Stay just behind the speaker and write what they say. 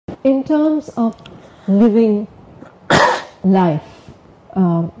In terms of living life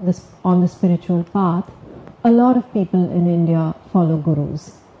on the spiritual path, a lot of people in India follow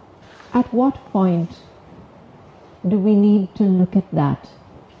gurus. At what point do we need to look at that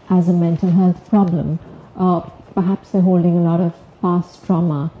as a mental health problem? Perhaps they're holding a lot of past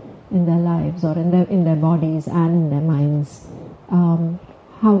trauma in their lives or in their bodies and in their minds.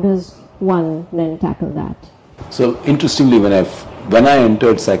 How does one then tackle that? So interestingly, when I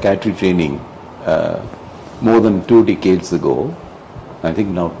entered psychiatry training more than 2 decades ago, I think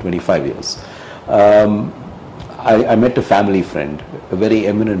now 25 years, I met a family friend, a very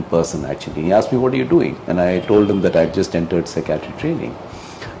eminent person actually. He asked me, "What are you doing?" And I told him that I just entered psychiatry training.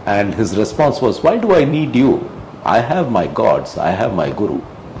 And his response was, "Why do I need you? I have my gods, I have my guru."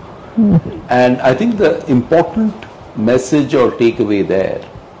 And I think the important message or takeaway there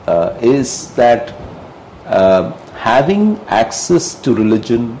is that having access to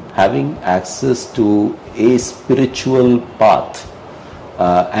religion, having access to a spiritual path,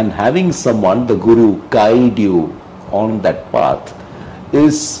 and having someone, the guru, guide you on that path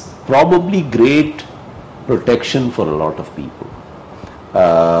is probably great protection for a lot of people.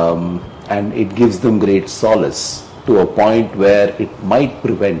 And it gives them great solace to a point where it might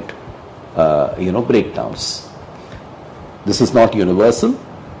prevent breakdowns. This is not universal,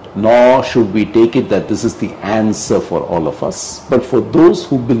 nor should we take it that this is the answer for all of us. But for those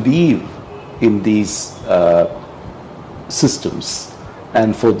who believe in these systems,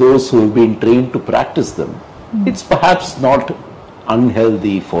 and for those who have been trained to practice them, it's perhaps not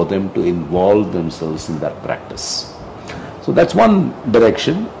unhealthy for them to involve themselves in that practice. So that's one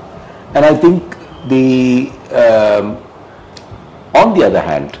direction. And I think on the other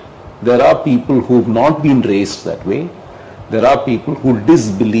hand, there are people who have not been raised that way. There are people who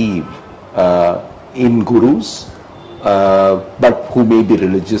disbelieve in gurus, but who may be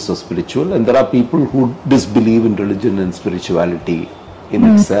religious or spiritual. And there are people who disbelieve in religion and spirituality in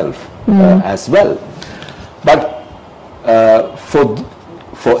itself as well. But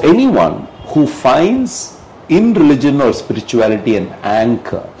for anyone who finds in religion or spirituality an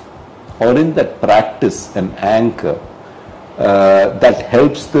anchor, or in that practice an anchor that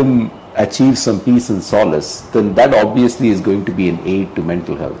helps them achieve some peace and solace, then that obviously is going to be an aid to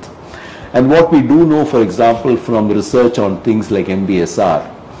mental health. And what we do know, for example, from research on things like MBSR,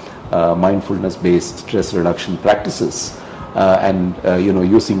 mindfulness-based stress reduction practices, and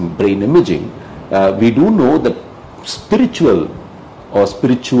using brain imaging, we do know that spiritual or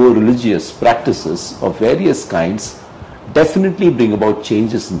spiritual religious practices of various kinds definitely bring about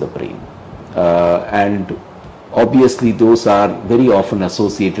changes in the brain, and obviously those are very often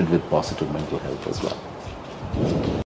associated with positive mental health as well.